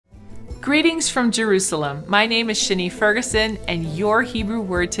Greetings from Jerusalem. My name is Shani Ferguson, and your Hebrew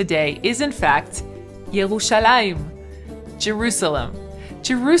word today is in fact Yerushalayim, Jerusalem.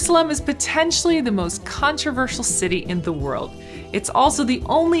 Jerusalem is potentially the most controversial city in the world. It's also the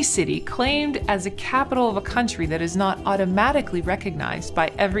only city claimed as a capital of a country that is not automatically recognized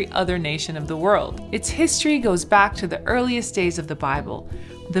by every other nation of the world. Its history goes back to the earliest days of the Bible.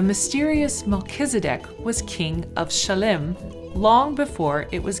 The mysterious Melchizedek was king of Shalem long before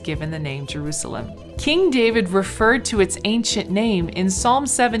it was given the name Jerusalem. King David referred to its ancient name in Psalm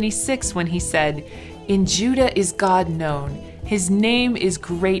 76 when he said, "In Judah is God known. His name is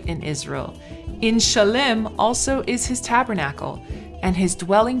great in Israel. In Shalem also is his tabernacle, and his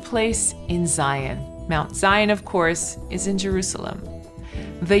dwelling place in Zion." Mount Zion, of course, is in Jerusalem.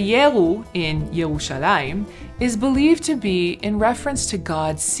 The Yeru in Yerushalayim is believed to be in reference to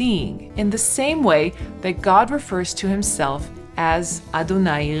God seeing, in the same way that God refers to himself as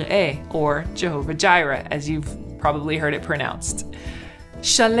Adonai Yireh, or Jehovah Jireh, as you've probably heard it pronounced.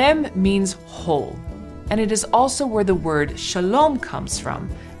 Shalem means whole, and it is also where the word shalom comes from,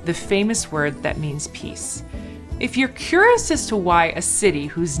 the famous word that means peace. If you're curious as to why a city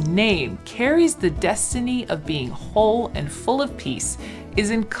whose name carries the destiny of being whole and full of peace is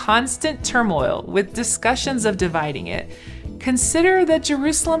in constant turmoil with discussions of dividing it, consider that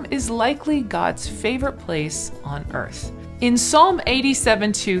Jerusalem is likely God's favorite place on earth. In Psalm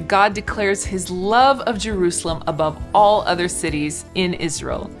 87:2, God declares his love of Jerusalem above all other cities in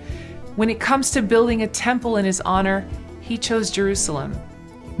Israel. When it comes to building a temple in his honor, he chose Jerusalem.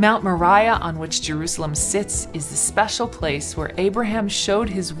 Mount Moriah, on which Jerusalem sits, is the special place where Abraham showed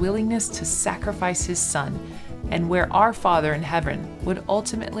his willingness to sacrifice his son, and where our Father in heaven would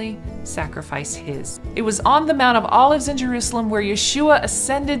ultimately sacrifice his. It was on the Mount of Olives in Jerusalem where Yeshua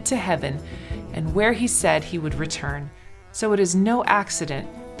ascended to heaven, and where he said he would return. So it is no accident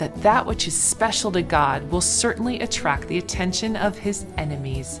that that which is special to God will certainly attract the attention of his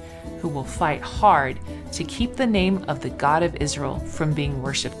enemies, who will fight hard to keep the name of the God of Israel from being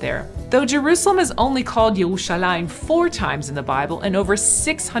worshipped there. Though Jerusalem is only called Yerushalayim 4 times in the Bible and over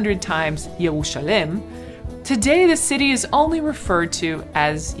 600 times Yerushalim, today the city is only referred to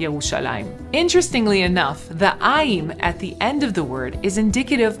as Yerushalayim. Interestingly enough, the ayin at the end of the word is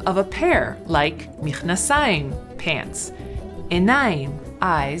indicative of a pair, like michnasayim, pants, enayim,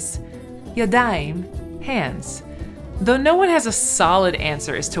 eyes, yadayim, hands. Though no one has a solid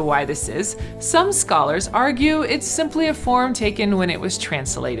answer as to why this is, some scholars argue it's simply a form taken when it was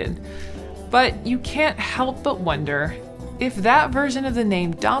translated. But you can't help but wonder if that version of the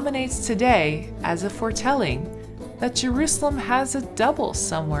name dominates today as a foretelling that Jerusalem has a double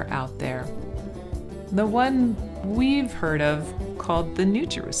somewhere out there. The one we've heard of called the New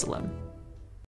Jerusalem.